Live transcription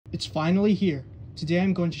It's finally here. Today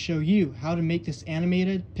I'm going to show you how to make this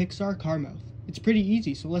animated Pixar car mouth. It's pretty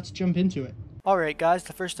easy, so let's jump into it. Alright guys,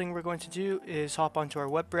 the first thing we're going to do is hop onto our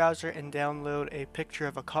web browser and download a picture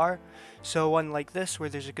of a car. So one like this where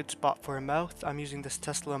there's a good spot for a mouth. I'm using this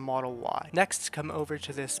Tesla Model Y. Next, come over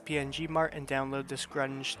to this PNG Mart and download this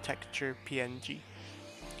grunge texture PNG.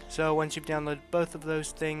 So once you've downloaded both of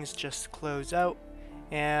those things, just close out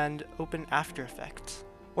and open After Effects.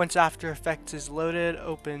 Once After Effects is loaded,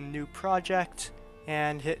 open New Project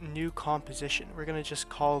and hit New Composition. We're going to just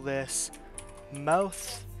call this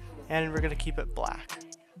Mouth. And we're going to keep it black.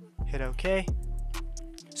 Hit OK.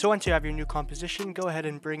 So once you have your new composition, go ahead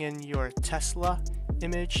and bring in your Tesla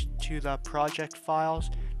image to the project files.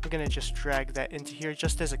 We're going to just drag that into here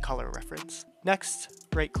just as a color reference. Next,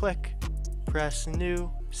 right click, press New,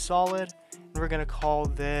 Solid, and we're going to call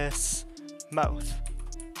this Mouth.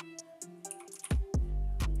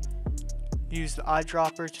 Use the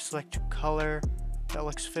eyedropper to select a color that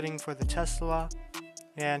looks fitting for the Tesla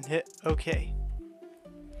and hit OK.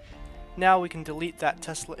 Now we can delete that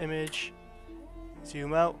Tesla image,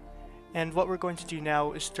 zoom out, and what we're going to do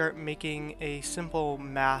now is start making a simple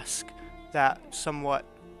mask that somewhat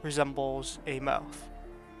resembles a mouth.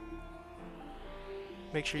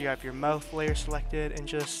 Make sure you have your mouth layer selected and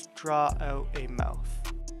just draw out a mouth.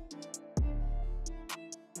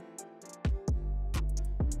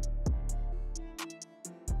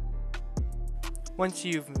 Once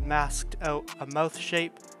you've masked out a mouth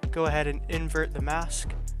shape, go ahead and invert the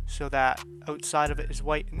mask so that outside of it is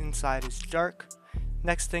white and inside is dark.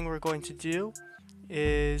 Next thing we're going to do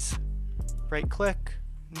is right click,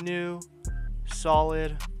 New,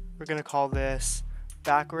 Solid. We're going to call this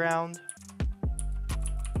Background.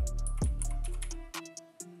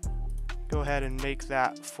 Go ahead and make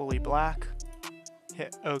that fully black.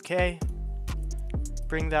 Hit OK.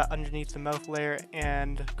 Bring that underneath the mouth layer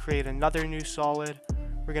and create another new solid.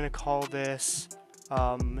 We're going to call this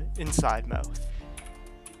Inside Mouth.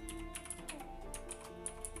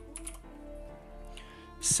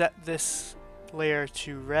 Set this layer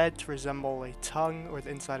to red to resemble a tongue or the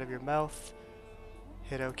inside of your mouth.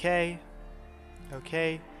 Hit OK.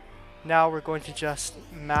 OK. Now we're going to just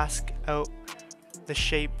mask out the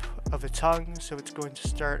shape of a tongue. So it's going to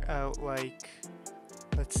start out like,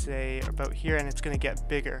 let's say about here, and it's going to get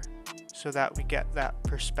bigger so that we get that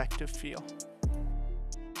perspective feel.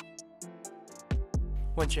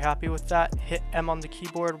 Once you're happy with that, hit M on the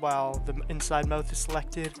keyboard while the inside mouth is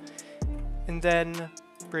selected, and then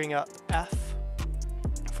bring up F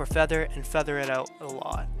for feather and feather it out a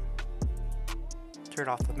lot. Turn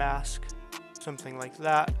off the mask, something like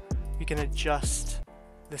that. We can adjust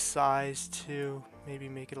the size to maybe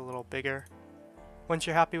make it a little bigger. Once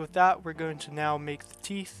you're happy with that, we're going to now make the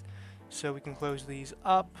teeth. So we can close these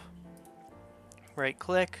up, right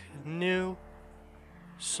click, New,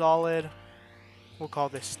 Solid. We'll call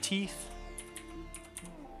this Teeth.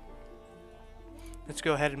 Let's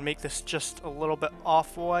go ahead and make this just a little bit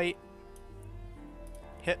off-white.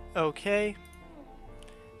 Hit OK.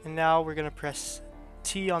 And now we're going to press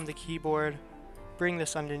T on the keyboard, bring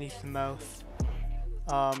this underneath the mouth,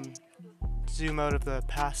 zoom out of the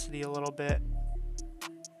opacity a little bit.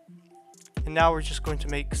 And now we're just going to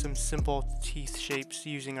make some simple teeth shapes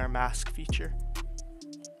using our mask feature.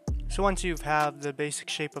 So once you have the basic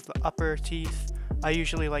shape of the upper teeth, I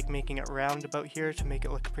usually like making it round about here to make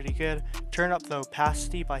it look pretty good. Turn up the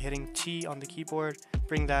opacity by hitting T on the keyboard,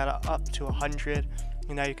 bring that up to 100,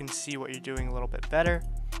 and now you can see what you're doing a little bit better.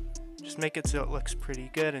 Just make it so it looks pretty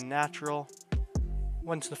good and natural.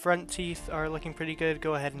 Once the front teeth are looking pretty good,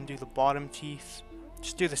 go ahead and do the bottom teeth.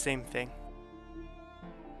 Just do the same thing.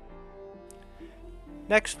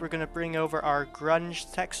 Next, we're going to bring over our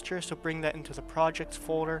grunge texture, so bring that into the projects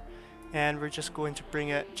folder. And we're just going to bring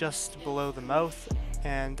it just below the mouth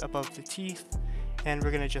and above the teeth, and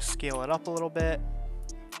we're going to just scale it up a little bit,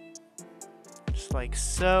 just like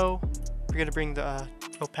so. We're going to bring the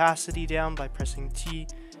opacity down by pressing T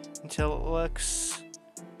until it looks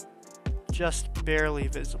just barely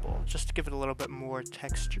visible, just to give it a little bit more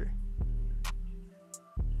texture.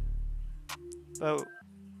 About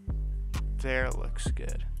there looks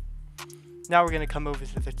good. Now we're going to come over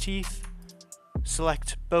to the teeth.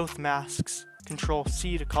 Select both masks, Control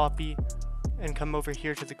C to copy, and come over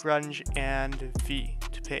here to the grunge and V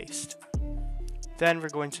to paste. Then we're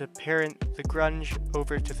going to parent the grunge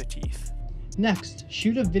over to the teeth. Next,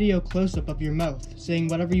 shoot a video close-up of your mouth, saying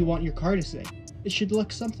whatever you want your car to say. It should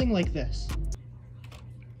look something like this.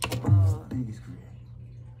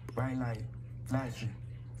 Bright light, flashing,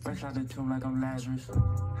 fresh out the tomb like I'm Lazarus.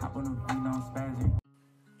 Hop on the beat, I'm spazzing.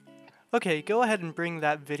 Okay, go ahead and bring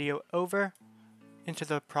that video over. into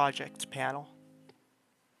the project panel.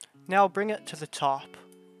 Now bring it to the top.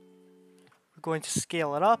 We're going to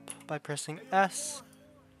scale it up by pressing S.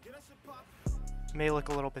 It may look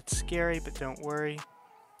a little bit scary, but don't worry.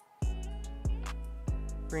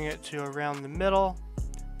 Bring it to around the middle.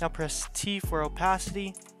 Now press T for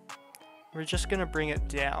opacity. We're just going to bring it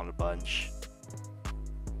down a bunch.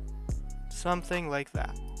 Something like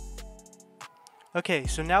that. Okay,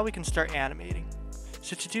 so now we can start animating.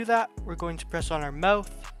 So to do that, we're going to press on our mouth,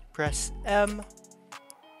 press M,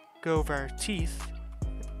 go over our teeth,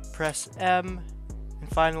 press M, and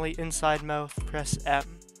finally inside mouth, press M.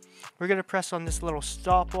 We're going to press on this little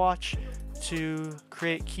stopwatch to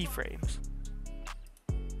create keyframes.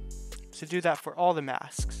 So do that for all the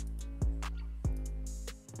masks.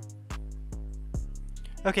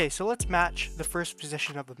 Okay, so let's match the first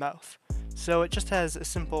position of the mouth. So it just has a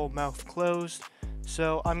simple mouth closed,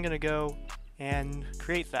 so I'm going to go and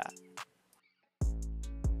create that.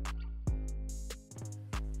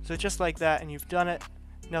 So just like that, and you've done it.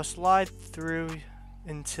 Now slide through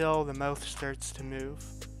until the mouth starts to move.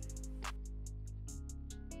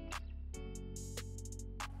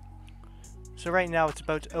 So right now it's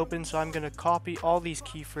about to open, so I'm going to copy all these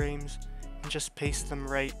keyframes and just paste them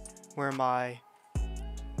right where I'm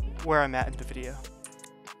at in the video.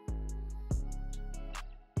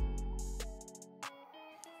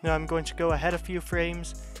 Now I'm going to go ahead a few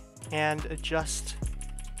frames and adjust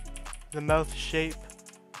the mouth shape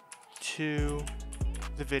to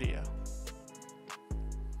the video.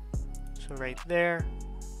 So right there,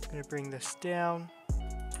 I'm going to bring this down.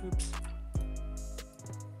 Oops.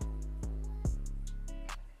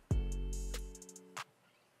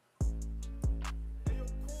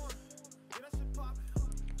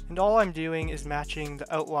 And all I'm doing is matching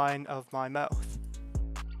the outline of my mouth.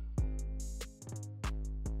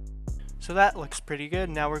 So that looks pretty good.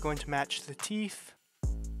 Now we're going to match the teeth.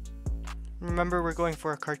 Remember, we're going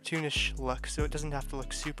for a cartoonish look, so it doesn't have to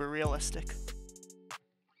look super realistic.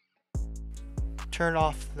 Turn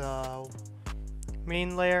off the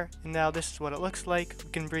main layer, and now this is what it looks like.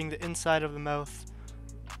 We can bring the inside of the mouth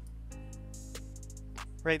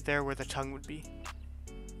right there where the tongue would be.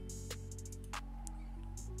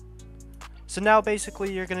 So now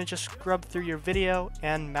basically you're going to just scrub through your video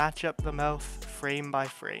and match up the mouth frame by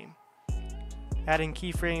frame, adding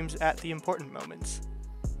keyframes at the important moments.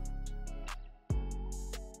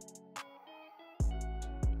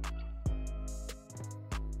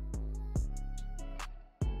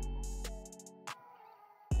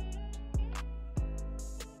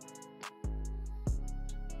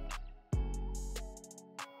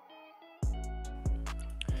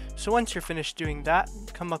 So once you're finished doing that,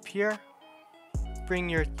 come up here, bring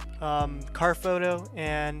your car photo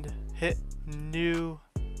and hit new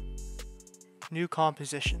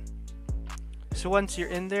composition. So once you're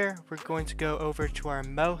in there, we're going to go over to our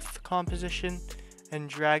mouth composition and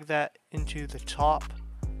drag that into the top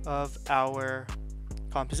of our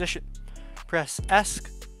composition. Press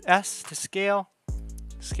S to scale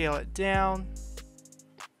it down.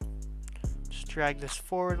 Just drag this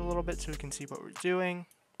forward a little bit so we can see what we're doing.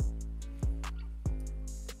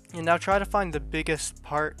 And now try to find the biggest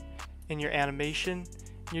part in your animation.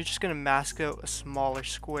 You're just going to mask out a smaller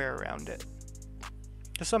square around it.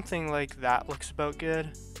 So something like that looks about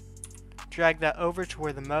good. Drag that over to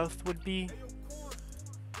where the mouth would be.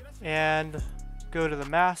 And go to the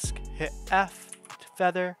mask, hit F to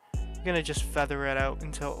feather. You're going to just feather it out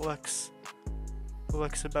until it looks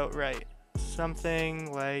about right.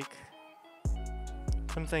 Something like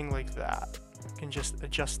that. You can just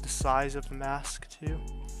adjust the size of the mask too.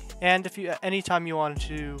 And if anytime you want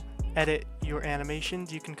to edit your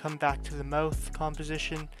animations, you can come back to the mouth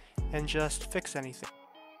composition and just fix anything.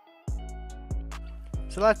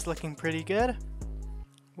 So that's looking pretty good.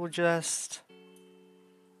 We'll just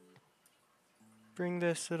bring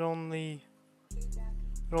this, it only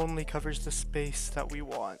covers the space that we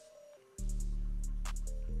want.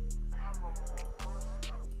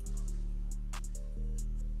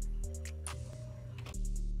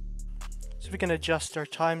 We can adjust our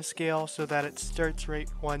time scale so that it starts right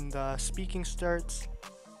when the speaking starts.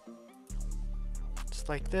 Just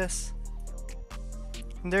like this.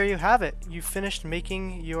 And there you have it. You finished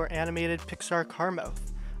making your animated Pixar car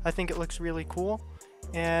mouth. I think it looks really cool.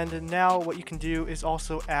 And now what you can do is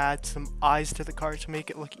also add some eyes to the car to make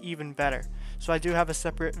it look even better. So I do have a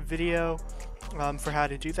separate video for how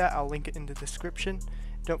to do that. I'll link it in the description.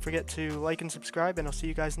 Don't forget to like and subscribe, and I'll see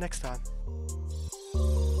you guys next time.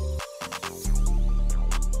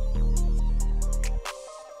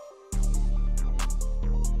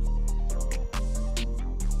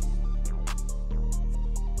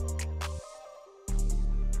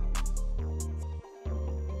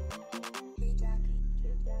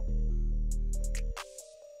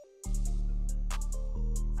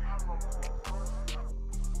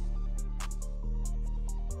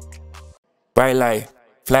 bright light,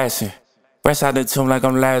 flashing. Fresh out the tomb like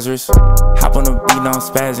I'm Lazarus. Hop on the beat, now I'm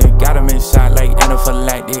spazzing. Got him in shot like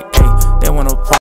anaphylactic. Ayy, they wanna